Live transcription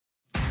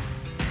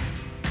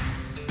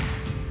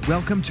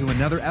Welcome to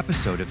another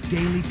episode of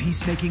Daily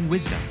Peacemaking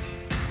Wisdom.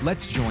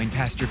 Let's join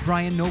Pastor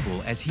Brian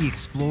Noble as he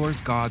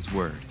explores God's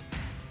Word.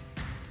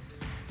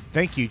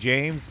 Thank you,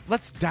 James.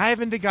 Let's dive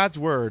into God's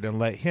Word and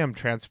let Him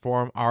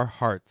transform our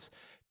hearts.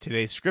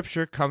 Today's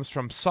scripture comes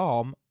from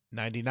Psalm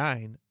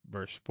 99,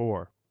 verse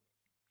 4.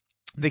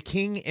 The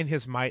king in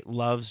his might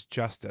loves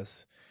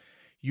justice.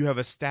 You have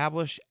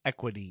established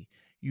equity.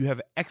 You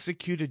have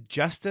executed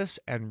justice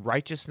and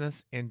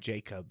righteousness in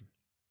Jacob.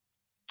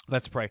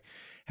 Let's pray.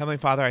 Heavenly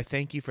Father, I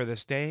thank you for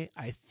this day.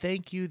 I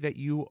thank you that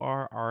you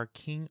are our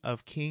King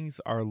of Kings,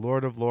 our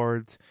Lord of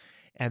Lords,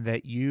 and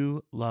that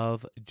you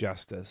love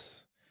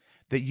justice,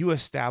 that you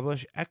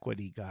establish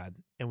equity, God.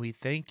 And we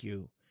thank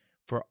you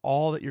for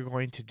all that you're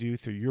going to do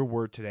through your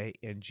word today.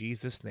 In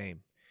Jesus'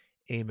 name,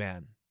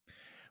 amen.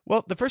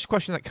 Well, the first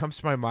question that comes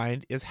to my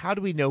mind is, how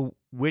do we know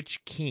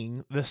which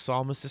king the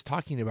psalmist is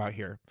talking about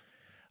here?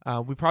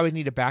 We probably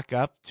need to back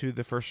up to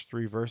the first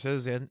three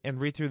verses and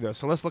read through those.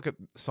 So let's look at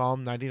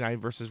Psalm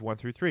 99, verses 1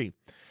 through 3.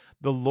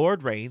 The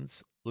Lord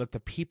reigns, let the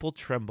people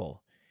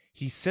tremble.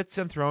 He sits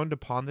enthroned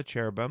upon the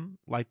cherubim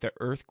like the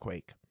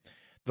earthquake.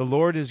 The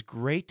Lord is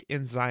great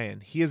in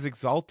Zion. He is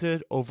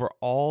exalted over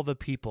all the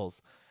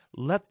peoples.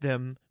 Let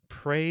them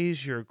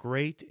praise your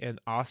great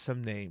and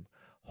awesome name.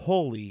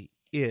 Holy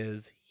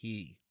is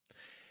he.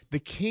 The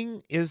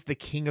king is the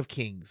King of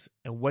Kings.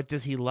 And what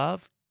does he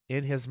love?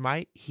 In his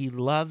might, he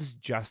loves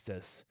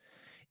justice.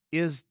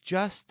 Is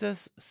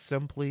justice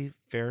simply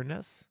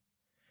fairness?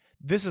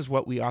 This is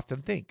what we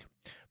often think.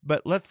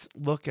 But let's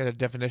look at a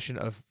definition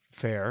of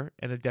fair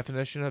and a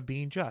definition of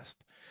being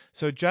just.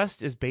 So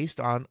just is based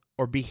on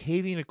or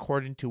behaving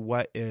according to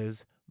what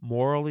is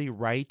morally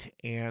right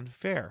and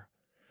fair.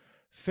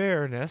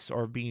 Fairness,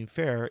 or being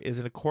fair, is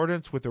in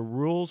accordance with the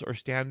rules or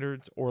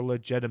standards or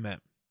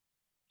legitimate.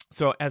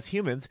 So as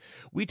humans,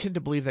 we tend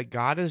to believe that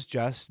God is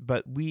just,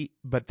 but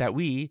that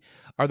we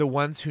are the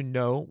ones who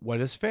know what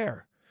is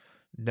fair.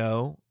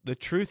 No, the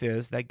truth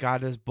is that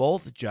God is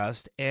both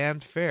just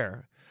and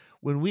fair.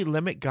 When we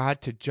limit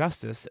God to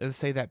justice and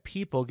say that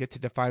people get to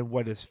define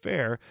what is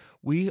fair,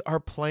 we are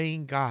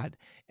playing God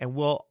and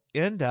will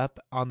end up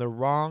on the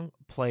wrong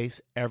place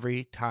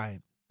every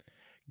time.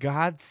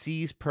 God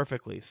sees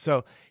perfectly,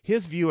 so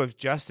his view of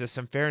justice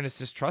and fairness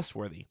is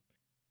trustworthy.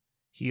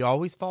 He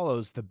always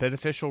follows the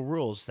beneficial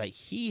rules that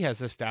he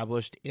has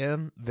established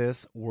in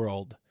this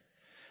world.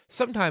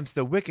 Sometimes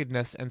the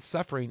wickedness and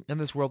suffering in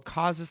this world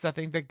causes us to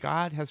think that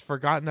God has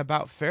forgotten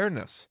about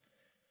fairness.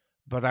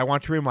 But I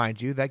want to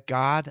remind you that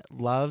God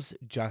loves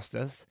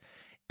justice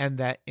and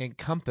that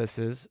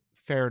encompasses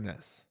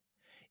fairness.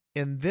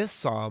 In this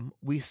psalm,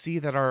 we see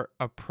that our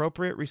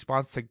appropriate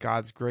response to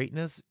God's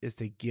greatness is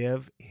to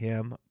give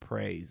him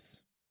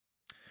praise.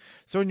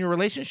 So in your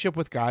relationship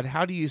with God,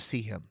 how do you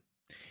see him?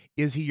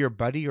 Is he your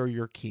buddy or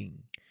your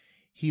king?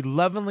 He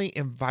lovingly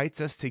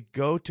invites us to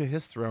go to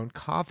his throne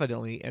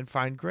confidently and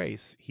find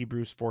grace,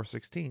 Hebrews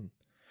 4:16.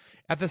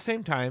 At the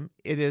same time,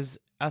 it is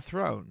a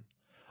throne.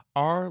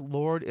 Our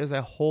Lord is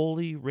a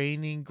holy,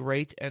 reigning,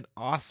 great, and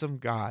awesome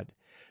God.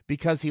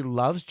 Because he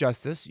loves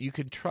justice, you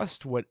can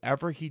trust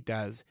whatever he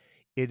does.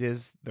 It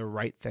is the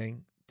right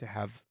thing to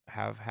have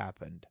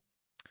happened.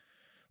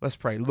 Let's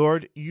pray.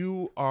 Lord,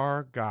 you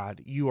are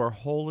God. You are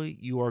holy.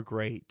 You are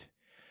great.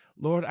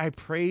 Lord, I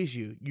praise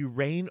you. You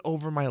reign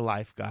over my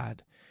life,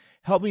 God.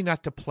 Help me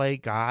not to play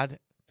God.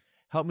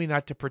 Help me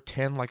not to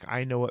pretend like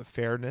I know what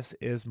fairness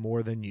is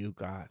more than you,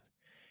 God.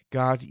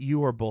 God,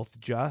 you are both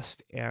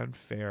just and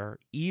fair,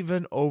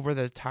 even over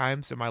the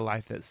times in my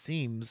life that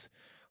seems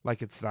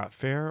like it's not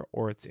fair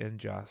or it's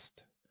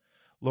unjust.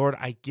 Lord,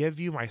 I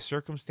give you my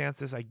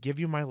circumstances. I give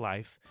you my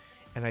life,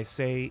 and I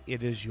say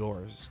it is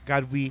yours.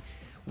 God, we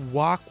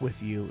walk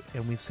with you,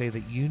 and we say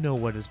that you know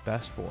what is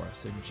best for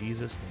us. In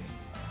Jesus' name.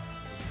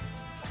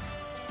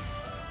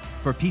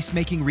 For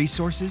peacemaking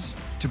resources,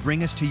 to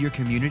bring us to your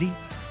community,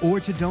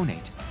 or to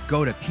donate,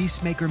 go to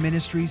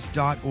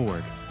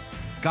peacemakerministries.org.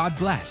 God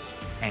bless,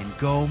 and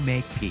go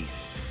make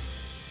peace.